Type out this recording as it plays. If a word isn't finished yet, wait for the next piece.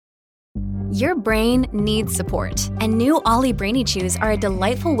Your brain needs support, and new Ollie Brainy Chews are a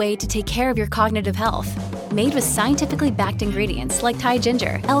delightful way to take care of your cognitive health. Made with scientifically backed ingredients like Thai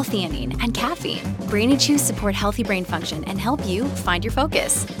ginger, L-theanine, and caffeine, Brainy Chews support healthy brain function and help you find your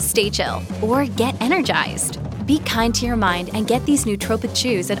focus, stay chill, or get energized. Be kind to your mind and get these nootropic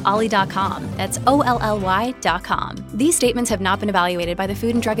chews at ollie.com. That's OLLY.com. These statements have not been evaluated by the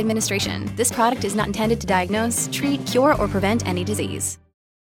Food and Drug Administration. This product is not intended to diagnose, treat, cure, or prevent any disease.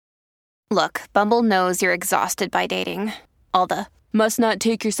 Look, Bumble knows you're exhausted by dating. All the, must not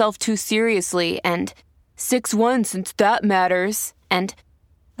take yourself too seriously, and 6'1" since that matters, and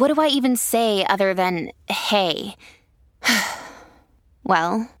what do I even say other than, hey?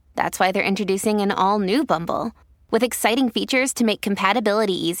 Well, that's why they're introducing an all-new Bumble, with exciting features to make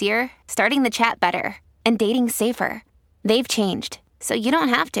compatibility easier, starting the chat better, and dating safer. They've changed, so you don't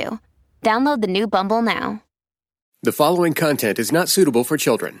have to. Download the new Bumble now. The following content is not suitable for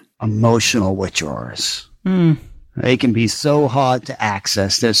children. Emotional withdrawals. They can be so hard to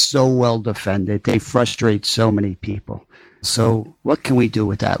access. They're so well defended. They frustrate so many people. So what can we do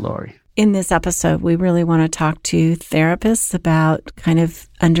with that, Lori? In this episode, we really want to talk to therapists about kind of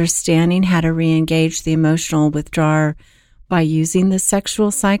understanding how to re-engage the emotional withdrawer by using the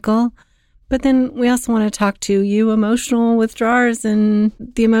sexual cycle. But then we also want to talk to you emotional withdrawers and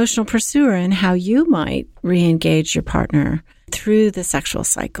the emotional pursuer and how you might re-engage your partner through the sexual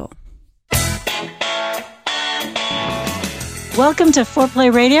cycle. Welcome to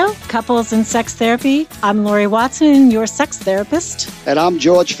Foreplay Radio, Couples and Sex Therapy. I'm Lori Watson, your sex therapist. And I'm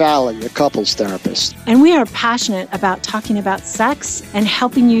George Fallon, your couples therapist. And we are passionate about talking about sex and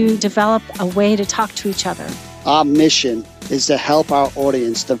helping you develop a way to talk to each other. Our mission is to help our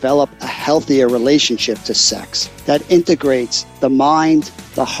audience develop a healthier relationship to sex that integrates the mind,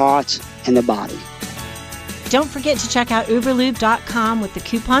 the heart, and the body. Don't forget to check out uberlube.com with the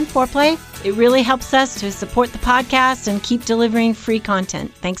coupon Foreplay. It really helps us to support the podcast and keep delivering free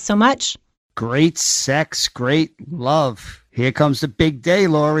content. Thanks so much. Great sex, great love. Here comes the big day,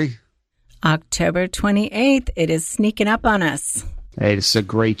 Lori. October 28th. It is sneaking up on us. Hey, this is a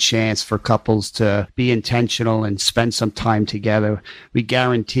great chance for couples to be intentional and spend some time together. We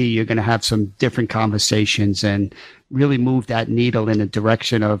guarantee you're going to have some different conversations and really move that needle in a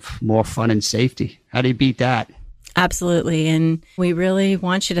direction of more fun and safety. How do you beat that? Absolutely. And we really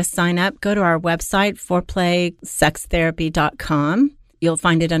want you to sign up. Go to our website, foreplaysextherapy.com. You'll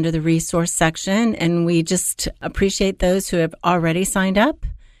find it under the resource section. And we just appreciate those who have already signed up.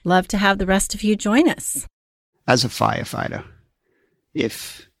 Love to have the rest of you join us. As a firefighter,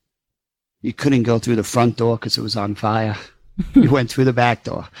 if you couldn't go through the front door because it was on fire, you went through the back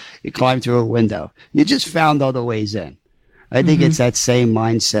door, you climbed through a window, you just found other ways in. I think it's that same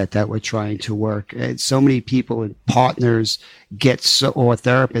mindset that we're trying to work. And so many people and partners or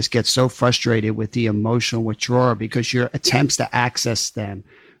therapists get so frustrated with the emotional withdrawal because your attempts to access them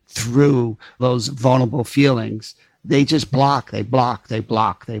through those vulnerable feelings, they just block, they block.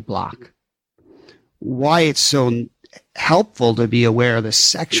 Why it's so helpful to be aware of the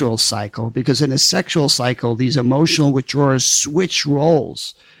sexual cycle, because in a sexual cycle, these emotional withdrawers switch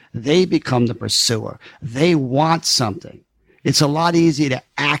roles. They become the pursuer. They want something. It's a lot easier to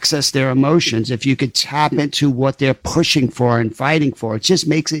access their emotions if you could tap into what they're pushing for and fighting for. It just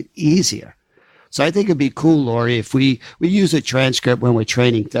makes it easier. So I think it'd be cool, Lori, if we use a transcript when we're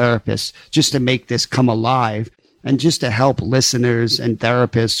training therapists just to make this come alive and just to help listeners and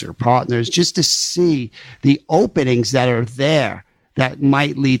therapists or partners just to see the openings that are there that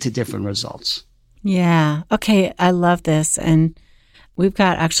might lead to different results. Yeah. Okay. I love this. And we've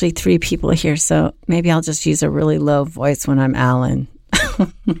got actually 3 people here, so maybe I'll just use a really low voice when I'm Alan.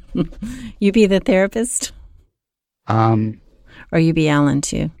 You be the therapist? Or you be Alan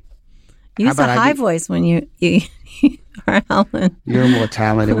too? Use a high voice when you are Alan. You're more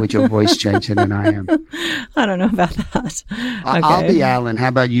talented with your voice changing than I am. I don't know about that. I'll be Alan. How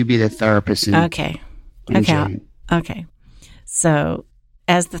about you be the therapist? Okay. So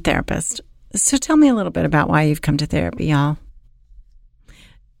as the therapist, so tell me a little bit about why you've come to therapy, y'all.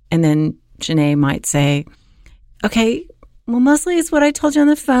 And then Janae might say, okay, well, mostly it's what I told you on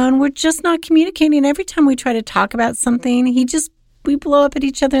the phone. We're just not communicating. Every time we try to talk about something, we blow up at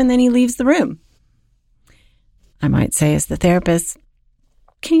each other and then he leaves the room. I might say as the therapist,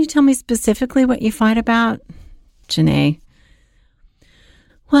 can you tell me specifically what you fight about? Janae,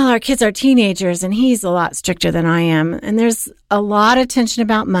 well, our kids are teenagers and he's a lot stricter than I am. And there's a lot of tension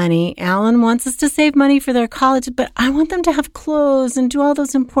about money. Alan wants us to save money for their college, but I want them to have clothes and do all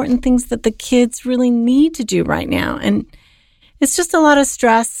those important things that the kids really need to do right now. And it's just a lot of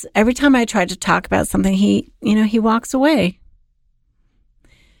stress. Every time I try to talk about something, he walks away.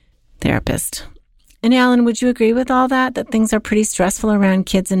 therapist. And Alan, would you agree with all that things are pretty stressful around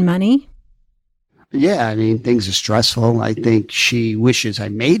kids and money? Yeah, I mean, things are stressful. I think she wishes I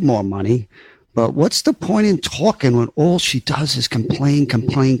made more money, but what's the point in talking when all she does is complain,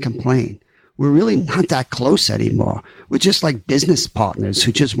 complain, complain? We're really not that close anymore. We're just like business partners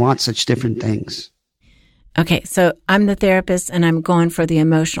who just want such different things. Okay, so I'm the therapist and I'm going for the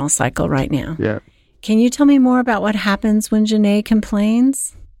emotional cycle right now. Yeah. Can you tell me more about what happens when Janae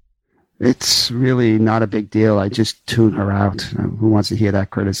complains? It's really not a big deal. I just tune her out. Who wants to hear that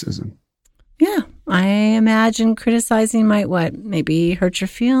criticism? Yeah, I imagine criticizing might what? Maybe hurt your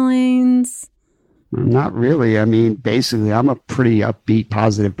feelings? Not really. I mean, basically, I'm a pretty upbeat,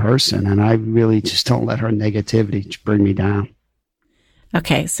 positive person, and I really just don't let her negativity bring me down.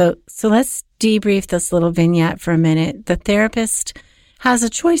 Okay, so let's debrief this little vignette for a minute. The therapist has a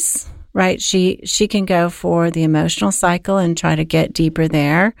choice, right? She can go for the emotional cycle and try to get deeper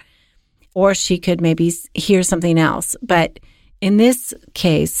there, or she could maybe hear something else. But in this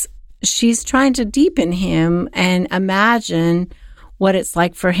case, she's trying to deepen him and imagine what it's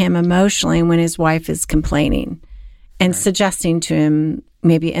like for him emotionally when his wife is complaining and suggesting to him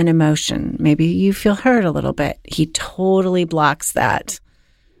maybe an emotion. Maybe you feel hurt a little bit. He totally blocks that.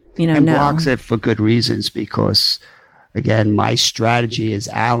 And blocks it for good reasons because, again, my strategy as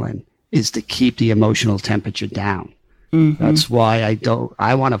Alan is to keep the emotional temperature down. Mm-hmm. That's why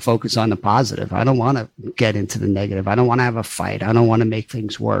I want to focus on the positive. I don't want to get into the negative. I don't want to have a fight. I don't want to make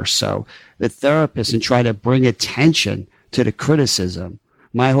things worse. So the therapist and try to bring attention to the criticism.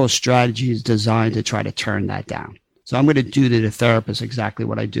 My whole strategy is designed to try to turn that down. So I'm going to do to the therapist exactly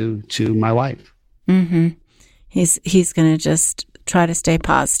what I do to my wife. Mm-hmm. He's going to just try to stay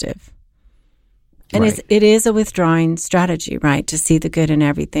positive. And Right. it is a withdrawing strategy, right? To see the good in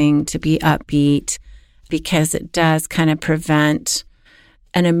everything, to be upbeat, because it does kind of prevent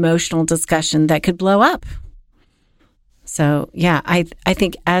an emotional discussion that could blow up. So, yeah, I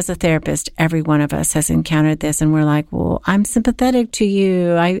think as a therapist, every one of us has encountered this and we're like, well, I'm sympathetic to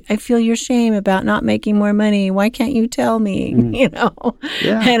you. I feel your shame about not making more money. Why can't you tell me?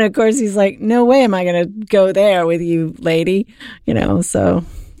 Yeah. And of course, he's like, no way am I going to go there with you, lady. So.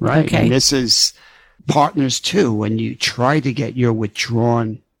 Right. Okay. And this is partners too. When you try to get your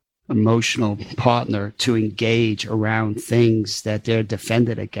withdrawn emotional partner to engage around things that they're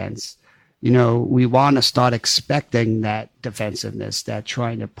defended against, we want to start expecting that defensiveness, that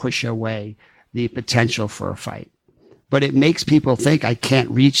trying to push away the potential for a fight. But it makes people think I can't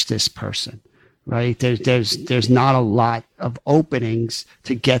reach this person, right? There's not a lot of openings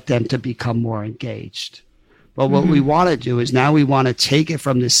to get them to become more engaged. But what we want to do is now we want to take it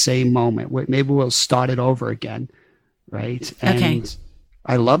from the same moment. Maybe we'll start it over again, right? And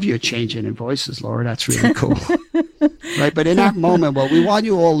I love your changing in voices, Laura. That's really cool. Right. But in that moment, what we want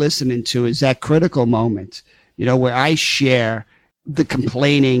you all listening to is that critical moment, where I share the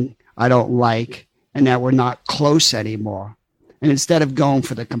complaining I don't like and that we're not close anymore. And instead of going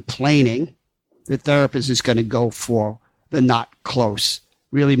for the complaining, the therapist is going to go for the not close,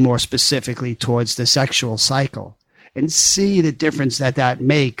 really more specifically towards the sexual cycle, and see the difference that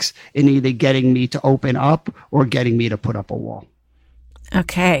makes in either getting me to open up or getting me to put up a wall.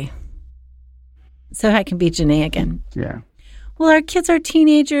 Okay. So I can be Janae again. Yeah. Well, our kids are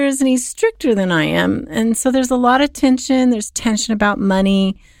teenagers and he's stricter than I am. And so there's a lot of tension. There's tension about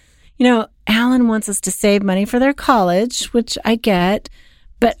money. Alan wants us to save money for their college, which I get,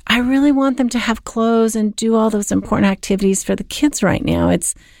 but I really want them to have clothes and do all those important activities for the kids right now.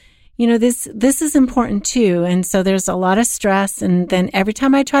 It's, this is important too. And so there's a lot of stress. And then every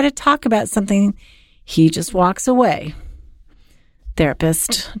time I try to talk about something, he just walks away.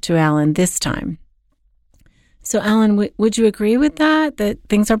 Therapist to Alan this time. So, Alan, would you agree with that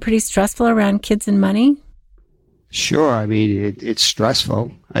things are pretty stressful around kids and money? Sure. I mean, it's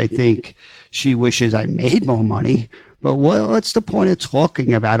stressful. I think she wishes I made more money. But what's the point of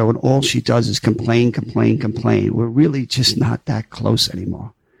talking about it when all she does is complain, complain, complain? We're really just not that close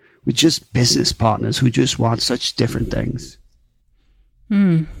anymore. We're just business partners who just want such different things.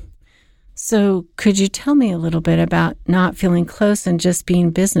 So could you tell me a little bit about not feeling close and just being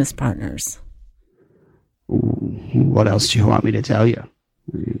business partners? What else do you want me to tell you?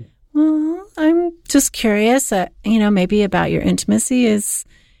 Well, I'm just curious, maybe about your intimacy. Is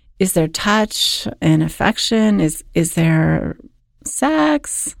there touch and affection? Is there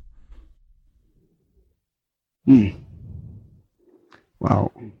sex?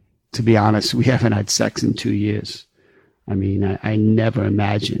 Well, to be honest, we haven't had sex in 2 years. I mean, I never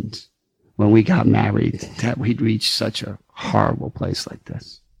imagined when we got married that we'd reach such a horrible place like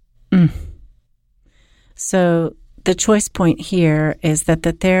this. So the choice point here is that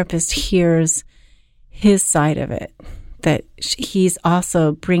the therapist hears his side of it, that he's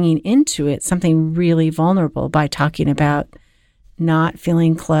also bringing into it something really vulnerable by talking about not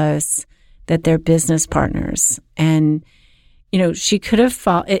feeling close, that they're business partners. And, she could have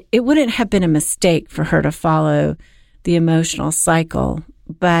it wouldn't have been a mistake for her to follow the emotional cycle.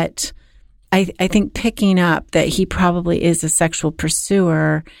 But I think picking up that he probably is a sexual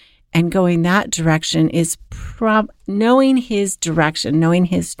pursuer and going that direction is knowing his direction, knowing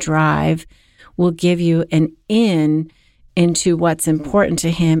his drive will give you an into what's important to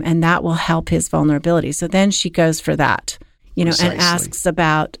him, and that will help his vulnerability. So then she goes for that, Precisely. And asks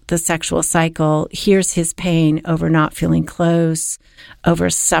about the sexual cycle, hears his pain over not feeling close, over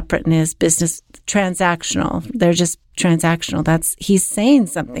separateness, business, transactional. They're just transactional. He's saying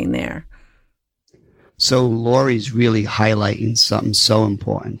something there. So Lori's really highlighting something so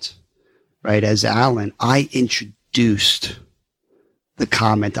important, right? As Alan, I introduced the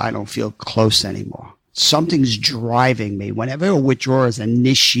comment, I don't feel close anymore. Something's driving me. Whenever a withdrawer is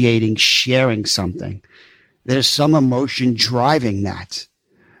initiating, sharing something, there's some emotion driving that.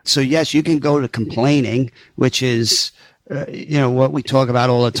 So yes, you can go to complaining, which is, what we talk about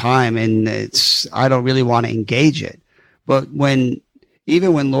all the time. And I don't really want to engage it. But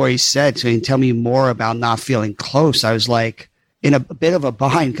even when Lori said, so you can tell me more about not feeling close, I was like in a bit of a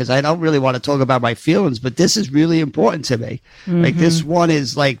bind because I don't really want to talk about my feelings, but this is really important to me. Mm-hmm. Like this one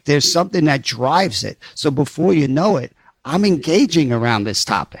is like, there's something that drives it. So before you know it, I'm engaging around this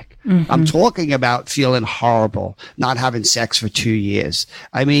topic. Mm-hmm. I'm talking about feeling horrible, not having sex for 2 years.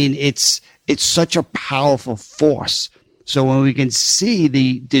 I mean, it's such a powerful force. So when we can see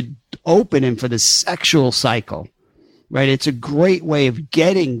the opening for the sexual cycle, right? It's a great way of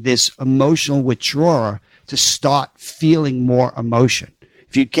getting this emotional withdrawer to start feeling more emotion.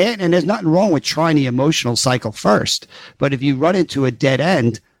 If you can't, and there's nothing wrong with trying the emotional cycle first, but if you run into a dead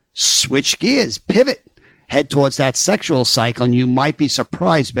end, switch gears, pivot, head towards that sexual cycle, and you might be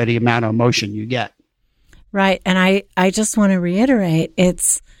surprised by the amount of emotion you get. Right. And I just want to reiterate,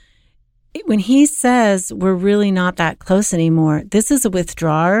 when he says we're really not that close anymore, this is a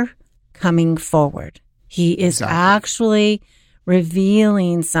withdrawer coming forward. He is actually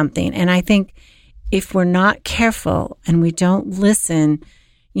revealing something. And I think if we're not careful and we don't listen,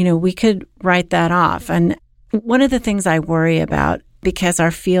 we could write that off. And one of the things I worry about, because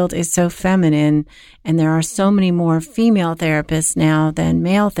our field is so feminine and there are so many more female therapists now than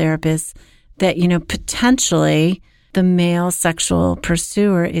male therapists, that, potentially the male sexual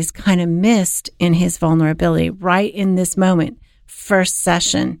pursuer is kind of missed in his vulnerability right in this moment. First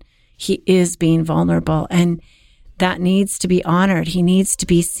session, he is being vulnerable, and that needs to be honored. He needs to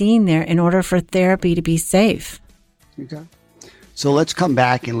be seen there in order for therapy to be safe. Okay. So let's come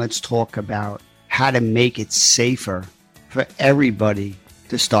back and let's talk about how to make it safer for everybody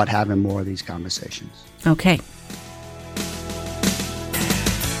to start having more of these conversations. Okay.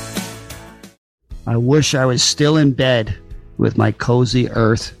 I wish I was still in bed with my Cozy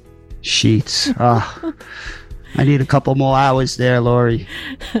Earth sheets. I need a couple more hours there, Lori.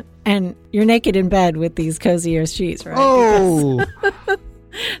 And you're naked in bed with these Cozy Earth sheets, right? Oh!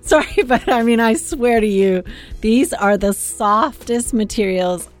 Sorry, but I swear to you, these are the softest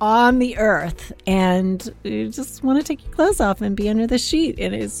materials on the earth. And you just want to take your clothes off and be under the sheet.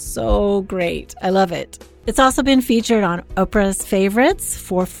 It is so great. I love it. It's also been featured on Oprah's Favorites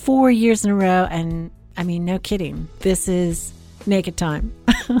for 4 years in a row. And no kidding. This is naked time.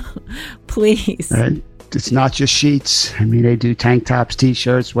 Please. It's not just sheets. They do tank tops,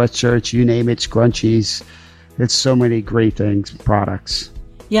 t-shirts, sweatshirts, you name it, scrunchies. It's so many great things, products.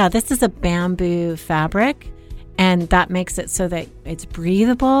 Yeah, this is a bamboo fabric, and that makes it so that it's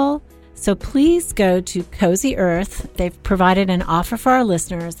breathable. So please go to Cozy Earth. They've provided an offer for our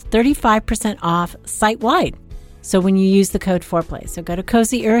listeners, 35% off site-wide. So when you use the code FOREPLAY. So go to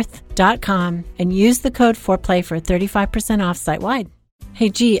CozyEarth.com and use the code FOREPLAY for 35% off site-wide. Hey,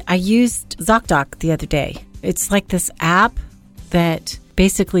 G, I used ZocDoc the other day. It's like this app that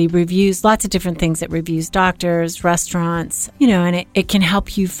basically reviews lots of different things. It reviews doctors, restaurants, and it can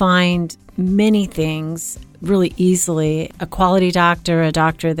help you find many things really easily. A quality doctor, a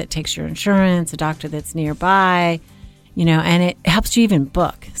doctor that takes your insurance, a doctor that's nearby, and it helps you even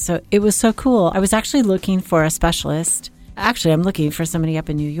book. So it was so cool. I was actually looking for a specialist. Actually, I'm looking for somebody up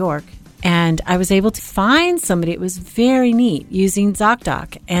in New York. And I was able to find somebody. It was very neat using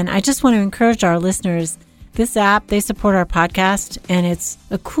ZocDoc. And I just want to encourage our listeners, this app, they support our podcast, and it's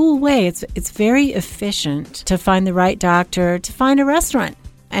a cool way. It's very efficient to find the right doctor, to find a restaurant,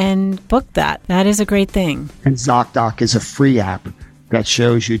 and book that. That is a great thing. And ZocDoc is a free app that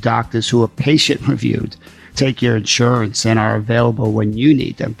shows you doctors who are patient reviewed. take your insurance and are available when you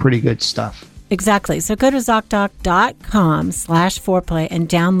need them. Pretty good stuff. Exactly. So go to ZocDoc.com/foreplay and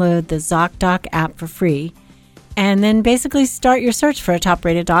download the ZocDoc app for free. And then basically start your search for a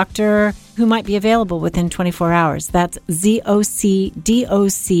top-rated doctor who might be available within 24 hours. That's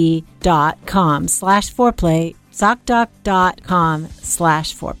ZocDoc.com/foreplay,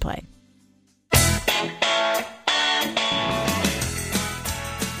 ZocDoc.com/foreplay.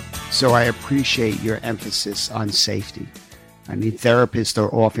 So I appreciate your emphasis on safety. I mean, therapists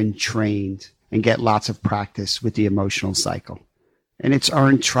are often trained and get lots of practice with the emotional cycle. And it's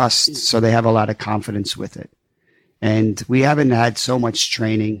earned trust, so they have a lot of confidence with it. And we haven't had so much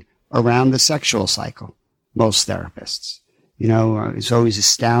training around the sexual cycle, most therapists. You know, I was always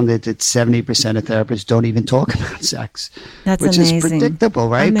astounded that 70% of therapists don't even talk about sex. That's which amazing. is predictable,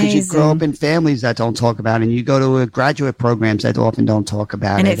 right? Because you grow up in families that don't talk about it, and you go to graduate programs that often don't talk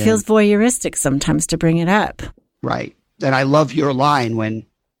about it. And it feels voyeuristic sometimes to bring it up. Right. And I love your line when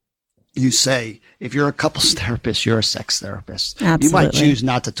you say, if you're a couples therapist, you're a sex therapist. Absolutely. You might choose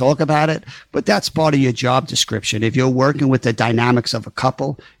not to talk about it, but that's part of your job description. If you're working with the dynamics of a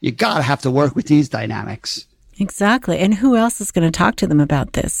couple, you got to have to work with these dynamics. Exactly. And who else is going to talk to them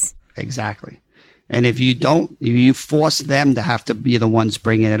about this? Exactly. And if you don't, you force them to have to be the ones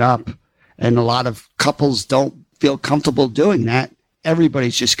bringing it up. And a lot of couples don't feel comfortable doing that.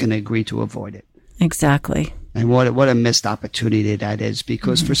 Everybody's just going to agree to avoid it. Exactly. And what a missed opportunity that is,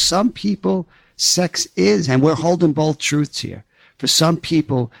 because for some people, sex is, and we're holding both truths here. For some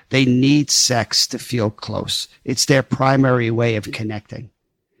people, they need sex to feel close. It's their primary way of connecting.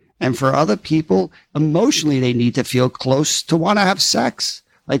 And for other people, emotionally, they need to feel close to want to have sex.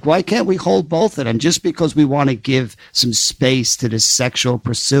 Like, why can't we hold both of them? Just because we want to give some space to the sexual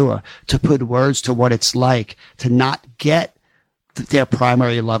pursuer, to put words to what it's like, to not get their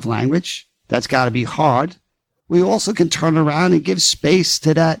primary love language. That's got to be hard. We also can turn around and give space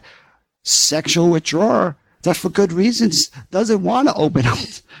to that sexual withdrawer that for good reasons doesn't want to open up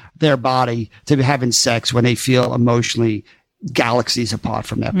their body to having sex when they feel emotionally galaxies apart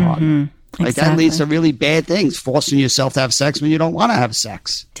from their partner. Like Exactly. that leads to really bad things, forcing yourself to have sex when you don't want to have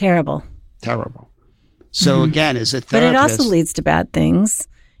sex. Terrible. So again, as a therapist. But it also leads to bad things.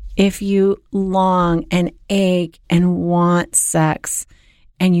 If you long and ache and want sex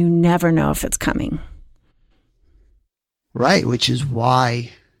and you never know if it's coming. Right, which is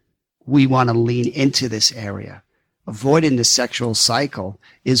why we want to lean into this area. Avoiding the sexual cycle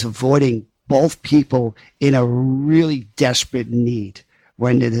is avoiding both people in a really desperate need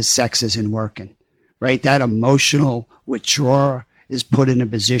when the sex isn't working, right? That emotional withdrawer is put in a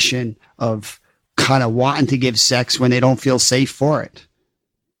position of kind of wanting to give sex when they don't feel safe for it.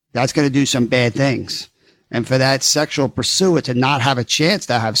 That's going to do some bad things. And for that sexual pursuer to not have a chance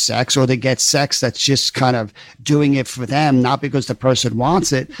to have sex, or to get sex that's just kind of doing it for them, not because the person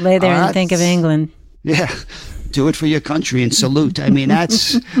wants it. Lay there and think of England. Yeah. Do it for your country and salute. I mean,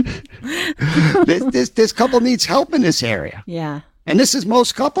 that's, this couple needs help in this area. Yeah. And this is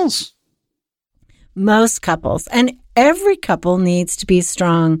most couples. Most couples. And every couple needs to be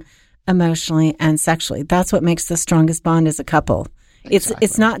strong emotionally and sexually. That's what makes the strongest bond as a couple. Exactly.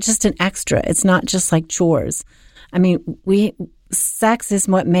 It's not just an extra. It's not just like chores. I mean, sex is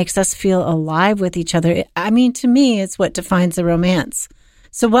what makes us feel alive with each other. I mean, to me, it's what defines a romance.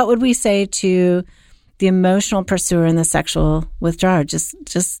 So what would we say to the emotional pursuer and the sexual withdrawer? Just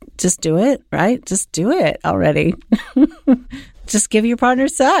do it, right? Just do it already. Just give your partner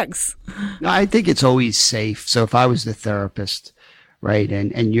sex. No, I think it's always safe. So if I was the therapist, right,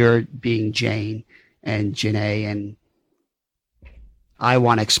 and you're being Jane and Janae, and I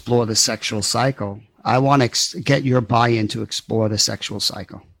want to explore the sexual cycle, I want to get your buy-in to explore the sexual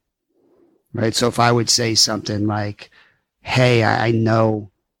cycle, right? So if I would say something like, hey, I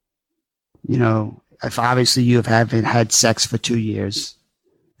know, if obviously you haven't had sex for 2 years,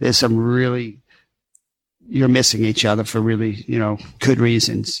 there's some really, you're missing each other for really, good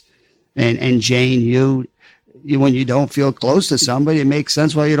reasons. And Jane, you when you don't feel close to somebody, it makes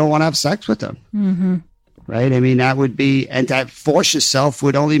sense why you don't want to have sex with them. Mm-hmm. Right? I mean, that would be, and that force yourself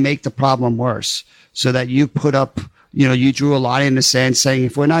would only make the problem worse. So that you put up, you drew a line in the sand saying,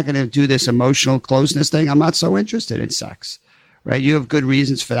 if we're not going to do this emotional closeness thing, I'm not so interested in sex. Right? You have good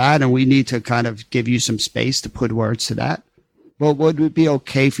reasons for that, and we need to kind of give you some space to put words to that. Well, would it be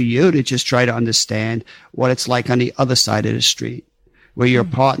okay for you to just try to understand what it's like on the other side of the street, where your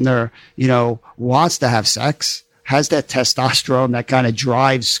partner, wants to have sex, has that testosterone that kind of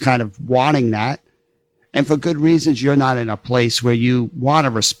drives kind of wanting that, and for good reasons, you're not in a place where you want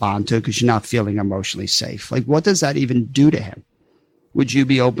to respond to because you're not feeling emotionally safe. Like, what does that even do to him? Would you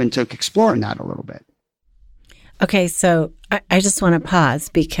be open to exploring that a little bit? Okay, so I just want to pause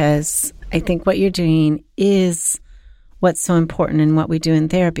because I think what you're doing is what's so important in what we do in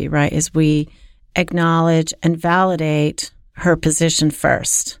therapy, right? Is we acknowledge and validate her position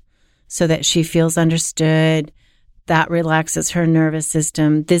first so that she feels understood. That relaxes her nervous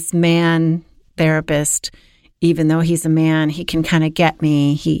system. This man therapist, even though he's a man, he can kind of get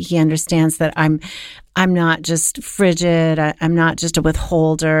me. He understands that I'm not just frigid. I'm not just a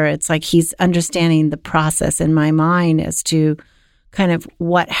withholder. It's like he's understanding the process in my mind as to kind of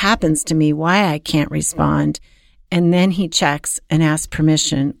what happens to me, why I can't respond. And then he checks and asks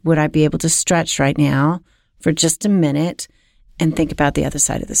permission. Would I be able to stretch right now for just a minute and think about the other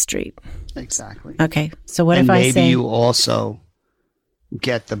side of the street? Exactly. Okay. So what and if I say... maybe you also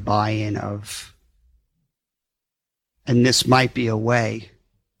get the buy-in of, and this might be a way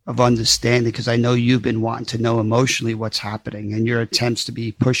of understanding, because I know you've been wanting to know emotionally what's happening, and your attempts to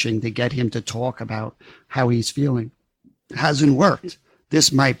be pushing to get him to talk about how he's feeling hasn't worked.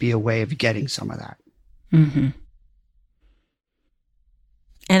 This might be a way of getting some of that. Mm-hmm.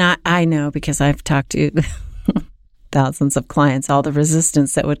 And I know, because I've talked to thousands of clients, all the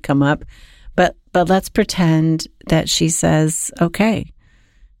resistance that would come up. But let's pretend that she says, okay.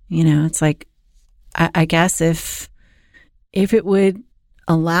 You know, it's like, I guess if it would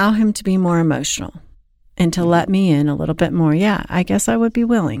allow him to be more emotional and to let me in a little bit more, yeah, I guess I would be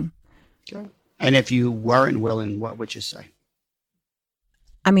willing. Okay. And if you weren't willing, what would you say?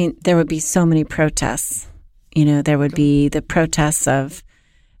 I mean, there would be so many protests. You know, there would be the protests of,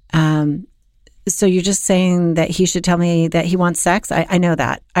 so you're just saying that he should tell me that he wants sex? I know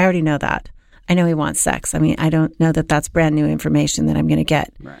that. I already know that. I know he wants sex. I mean, I don't know that that's brand new information that I'm going to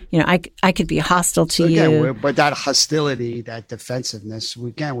get. Right. You know, I could be hostile to you. But that hostility, that defensiveness,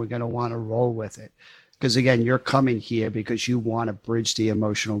 again, we're going to want to roll with it. Because again, you're coming here because you want to bridge the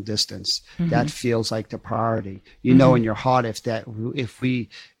emotional distance. Mm-hmm. That feels like the priority. You know in your heart, if we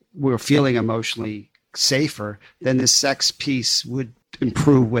were feeling emotionally safer, then the sex piece would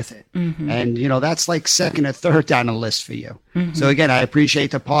improve with it. Mm-hmm. And, you know, that's like second or third down the list for you. Mm-hmm. So again, I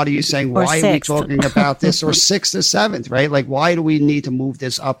appreciate the part of you saying, why are we talking about this? Or sixth or seventh, right? Like, why do we need to move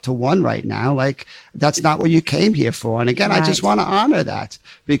this up to one right now? Like, that's not what you came here for. And again, right. I just want to honor that,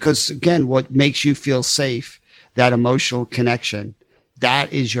 because again, what makes you feel safe, that emotional connection,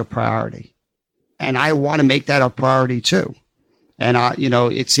 that is your priority. And I want to make that a priority too. And, you know,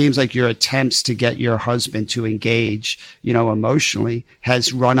 it seems like your attempts to get your husband to engage, you know, emotionally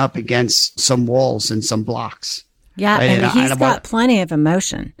has run up against some walls and some blocks. Yeah. Right? And he's got plenty of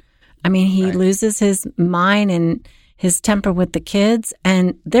emotion. I mean, he loses his mind and his temper with the kids.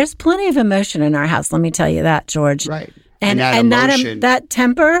 And there's plenty of emotion in our house. Let me tell you that, George. Right. And that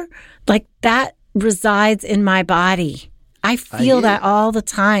temper, like, that resides in my body. I feel that all the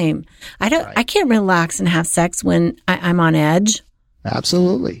time. I can't relax and have sex when I'm on edge.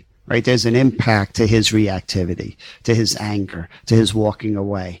 Absolutely. Right. There's an impact to his reactivity, to his anger, to his walking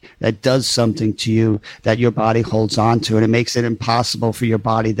away. That does something to you that your body holds on to, and it makes it impossible for your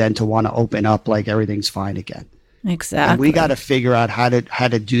body then to want to open up like everything's fine again. Exactly. And we got to figure out how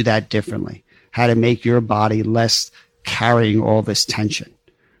to do that differently, how to make your body less carrying all this tension.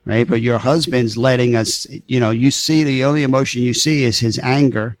 Right. But your husband's letting us, you know, you see the only emotion you see is his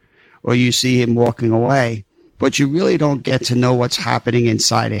anger, or you see him walking away. But you really don't get to know what's happening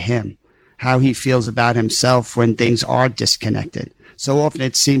inside of him, how he feels about himself when things are disconnected. So often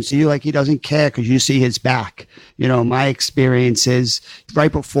it seems to you like he doesn't care because you see his back. You know, my experience is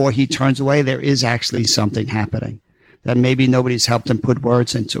right before he turns away, there is actually something happening that maybe nobody's helped him put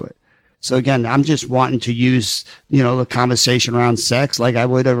words into it. So again, I'm just wanting to use, you know, the conversation around sex like I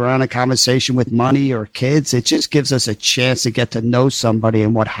would around a conversation with money or kids. It just gives us a chance to get to know somebody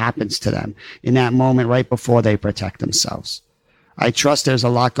and what happens to them in that moment right before they protect themselves. I trust there's a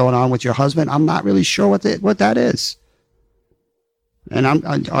lot going on with your husband. I'm not really sure what that is. And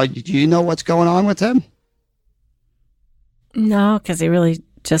do you know what's going on with him? No, because he really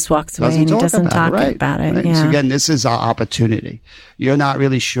just walks away and he doesn't talk about it. Right. Yeah. So again, this is our opportunity. You're not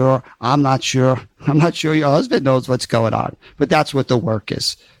really sure. I'm not sure. I'm not sure your husband knows what's going on. But that's what the work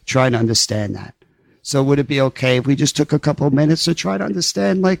is, trying to understand that. So would it be okay if we just took a couple of minutes to try to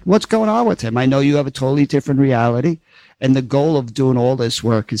understand, like, what's going on with him? I know you have a totally different reality. And the goal of doing all this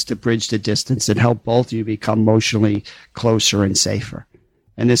work is to bridge the distance and help both of you become emotionally closer and safer.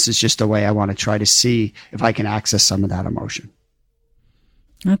 And this is just a way I want to try to see if I can access some of that emotion.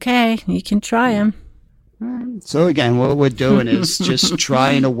 Okay, you can try him. So again, what we're doing is just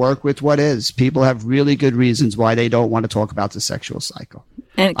trying to work with what is. People have really good reasons why they don't want to talk about the sexual cycle.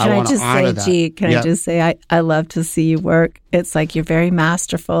 And can I just say, I love to see you work. It's like you're very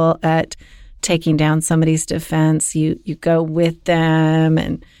masterful at taking down somebody's defense. You go with them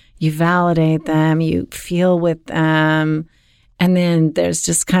and you validate them, you feel with them. And then there's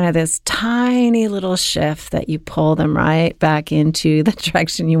just kind of this tiny little shift that you pull them right back into the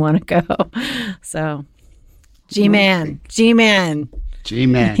direction you want to go. So G-Man.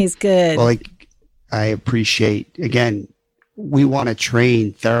 He's good. Well, I appreciate, again, we want to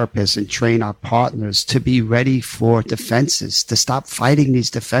train therapists and train our partners to be ready for defenses, to stop fighting these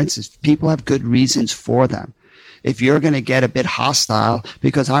defenses. People have good reasons for them. If you're going to get a bit hostile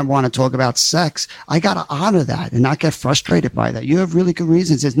because I want to talk about sex, I got to honor that and not get frustrated by that. You have really good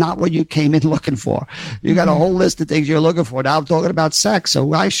reasons. It's not what you came in looking for. You got a whole list of things you're looking for. Now I'm talking about sex.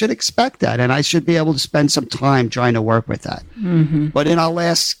 So I should expect that. And I should be able to spend some time trying to work with that. Mm-hmm. But in our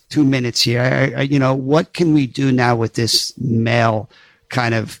last 2 minutes here, what can we do now with this male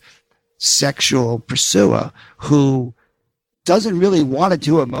kind of sexual pursuer who doesn't really want to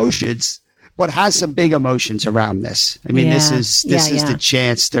do emotions, but has some big emotions around this? I mean, this is the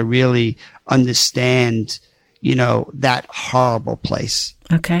chance to really understand, that horrible place.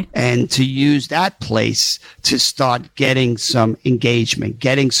 Okay. And to use that place to start getting some engagement,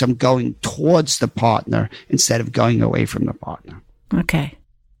 getting some going towards the partner instead of going away from the partner. Okay.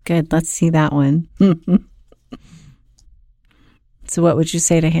 Good. Let's see that one. So what would you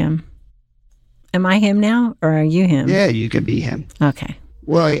say to him? Am I him now or are you him? Yeah, you could be him. Okay.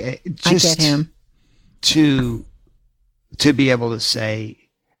 Well, just I get him. To be able to say,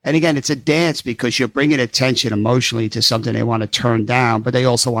 and again, it's a dance because you're bringing attention emotionally to something they want to turn down, but they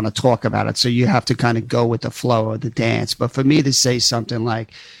also want to talk about it. So you have to kind of go with the flow of the dance. But for me to say something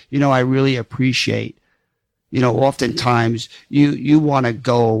like, I really appreciate, oftentimes you want to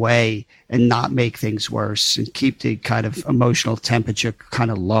go away and not make things worse and keep the kind of emotional temperature kind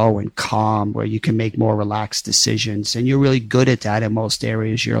of low and calm where you can make more relaxed decisions. And you're really good at that in most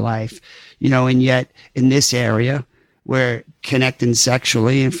areas of your life, and yet in this area where connecting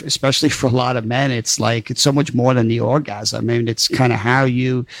sexually, and especially for a lot of men, it's so much more than the orgasm. I mean, it's kind of how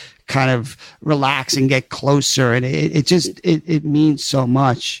you kind of relax and get closer. And it means so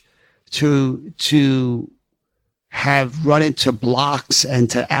much to have run into blocks and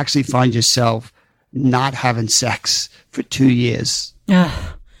to actually find yourself not having sex for 2 years.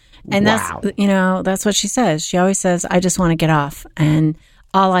 And that's what she says. She always says, I just want to get off. And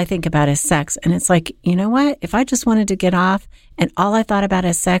all I think about is sex. And it's like, you know what? If I just wanted to get off and all I thought about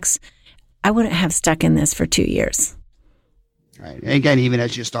is sex, I wouldn't have stuck in this for 2 years. Right. And again, even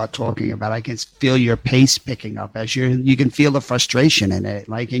as you start talking about, I can feel your pace picking up as you can feel the frustration in it.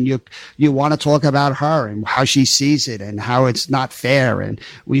 And you want to talk about her and how she sees it and how it's not fair and,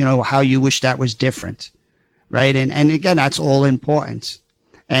 how you wish that was different. Right. And again, that's all important.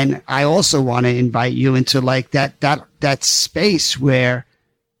 And I also want to invite you into that space where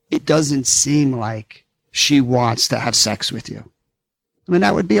it doesn't seem like she wants to have sex with you. I mean,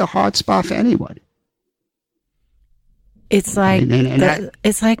 that would be a hard spot for anyone. It's like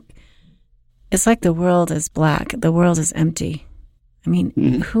it's like the world is black. The world is empty. I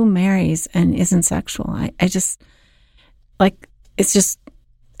mean, who marries and isn't sexual? I just it's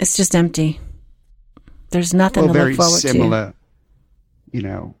just empty. There's nothing to look forward to.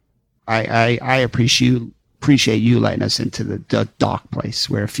 I appreciate you letting us into the dark place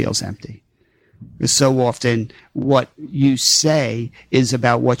where it feels empty. So often what you say is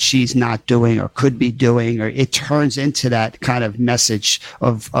about what she's not doing or could be doing, or it turns into that kind of message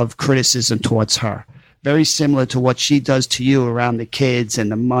of criticism towards her. Very similar to what she does to you around the kids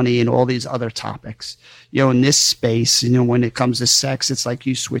and the money and all these other topics. In this space, when it comes to sex, it's like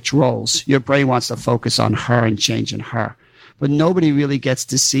you switch roles. Your brain wants to focus on her and changing her. But nobody really gets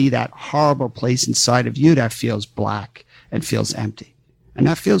to see that horrible place inside of you that feels black and feels empty. And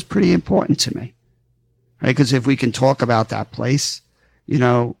that feels pretty important to me, right? Because if we can talk about that place,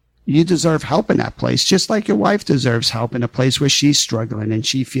 you deserve help in that place, just like your wife deserves help in a place where she's struggling and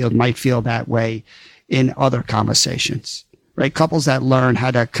she might feel that way in other conversations, right? Couples that learn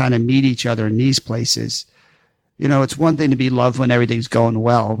how to kind of meet each other in these places, it's one thing to be loved when everything's going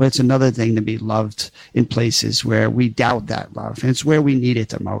well, but it's another thing to be loved in places where we doubt that love, and it's where we need it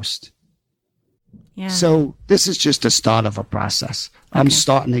the most. Yeah. So this is just the start of a process. Okay. I'm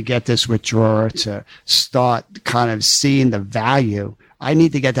starting to get this withdrawer to start kind of seeing the value. I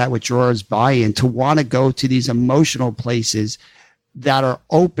need to get that withdrawer's buy-in to want to go to these emotional places that are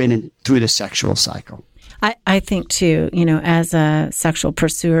open through the sexual cycle. I think too, as a sexual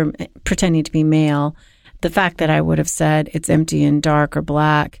pursuer pretending to be male, the fact that I would have said it's empty and dark or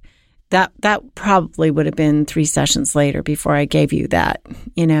black, that probably would have been 3 sessions later before I gave you that.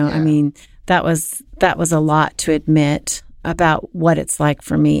 Yeah. I mean, that was a lot to admit about what it's like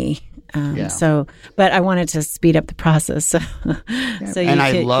for me. But I wanted to speed up the process so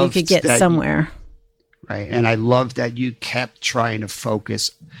you could get somewhere. Right. And I love that you kept trying to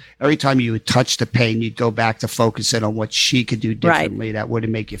focus. Every time you would touch the pain, you'd go back to focusing on what she could do differently that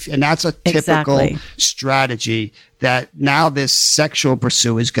wouldn't make you feel. And that's a typical strategy that now this sexual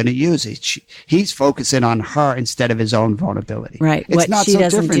pursuer is going to use. He's focusing on her instead of his own vulnerability. Right. It's what she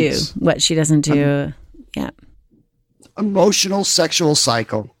doesn't do. Yeah. Emotional sexual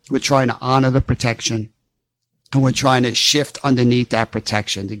cycle. We're trying to honor the protection. And we're trying to shift underneath that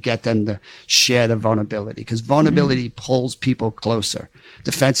protection to get them to share the vulnerability, because vulnerability pulls people closer.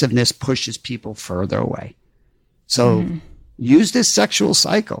 Defensiveness pushes people further away. So use this sexual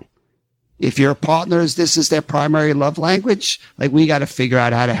cycle. If your partners, this is their primary love language, like we got to figure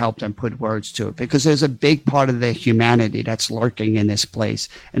out how to help them put words to it, because there's a big part of their humanity that's lurking in this place,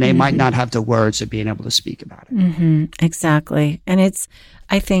 and they might not have the words of being able to speak about it. Exactly. And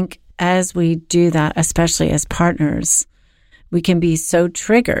I think, as we do that, especially as partners, we can be so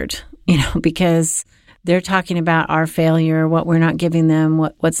triggered, because they're talking about our failure, what we're not giving them,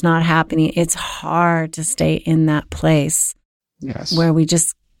 what's not happening. It's hard to stay in that place where we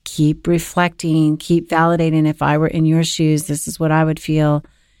just keep reflecting, keep validating. If I were in your shoes, this is what I would feel.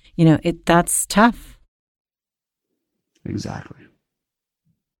 That's tough. Exactly.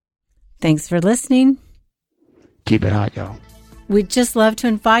 Thanks for listening. Keep it hot, y'all. We'd just love to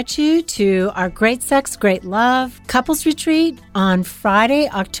invite you to our Great Sex, Great Love Couples Retreat on Friday,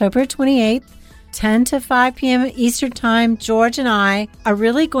 October 28th, 10 to 5 p.m. Eastern Time. George and I are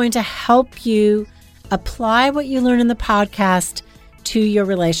really going to help you apply what you learn in the podcast to your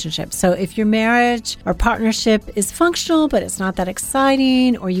relationship. So if your marriage or partnership is functional, but it's not that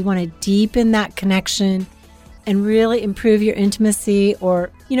exciting, or you want to deepen that connection and really improve your intimacy,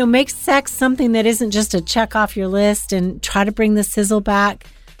 or, make sex something that isn't just a check off your list and try to bring the sizzle back,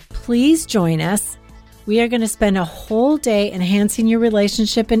 please join us. We are going to spend a whole day enhancing your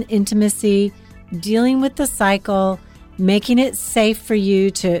relationship and intimacy, dealing with the cycle, making it safe for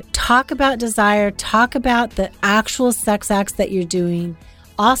you to talk about desire, talk about the actual sex acts that you're doing,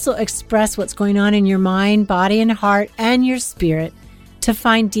 also express what's going on in your mind, body, and heart, and your spirit to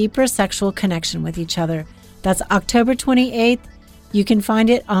find deeper sexual connection with each other. That's October 28th. You can find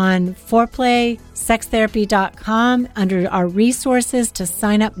it on foreplaysextherapy.com under our resources to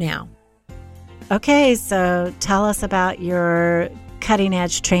sign up now. Okay, so tell us about your cutting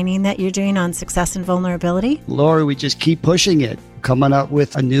edge training that you're doing on success and vulnerability. Lori, we just keep pushing it, coming up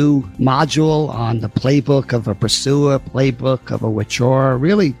with a new module on the playbook of a pursuer, playbook of a withdrawer,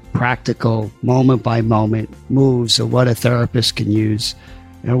 really practical moment by moment moves of what a therapist can use.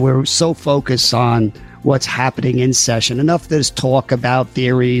 We're so focused on what's happening in session. Enough there's talk about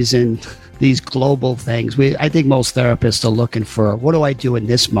theories and these global things. I think most therapists are looking for, what do I do in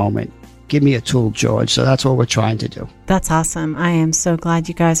this moment? Give me a tool, George. So that's what we're trying to do. That's awesome. I am so glad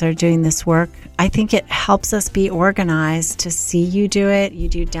you guys are doing this work. I think it helps us be organized to see you do it. You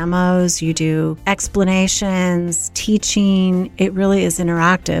do demos, you do explanations, teaching. It really is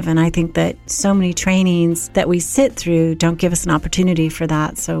interactive. And I think that so many trainings that we sit through don't give us an opportunity for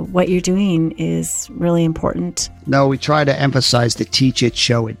that. So what you're doing is really important. No, we try to emphasize the teach it,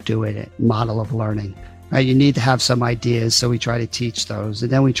 show it, do it model of learning. Right, you need to have some ideas, so we try to teach those.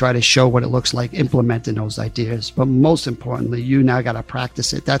 And then we try to show what it looks like implementing those ideas. But most importantly, you now got to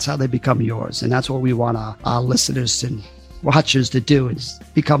practice it. That's how they become yours. And that's what we want our listeners and watchers to do, is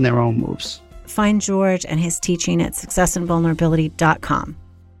become their own moves. Find George and his teaching at successandvulnerability.com.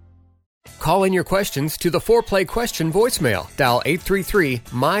 Call in your questions to the Foreplay question voicemail. Dial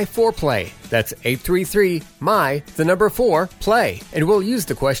 833-MY-4PLAY. That's 833-MY-4-PLAY. And we'll use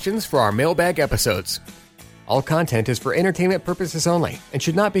the questions for our mailbag episodes. All content is for entertainment purposes only and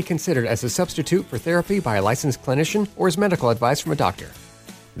should not be considered as a substitute for therapy by a licensed clinician or as medical advice from a doctor.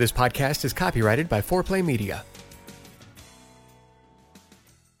 This podcast is copyrighted by Foreplay Media.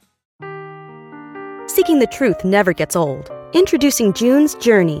 Seeking the truth never gets old. Introducing June's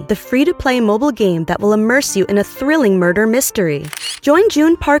Journey, the free-to-play mobile game that will immerse you in a thrilling murder mystery. Join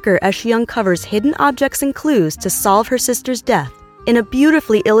June Parker as she uncovers hidden objects and clues to solve her sister's death in a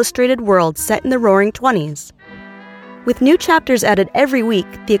beautifully illustrated world set in the Roaring '20s. With new chapters added every week,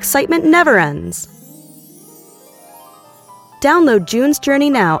 the excitement never ends. Download June's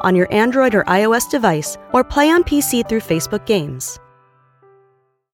Journey now on your Android or iOS device, or play on PC through Facebook Games.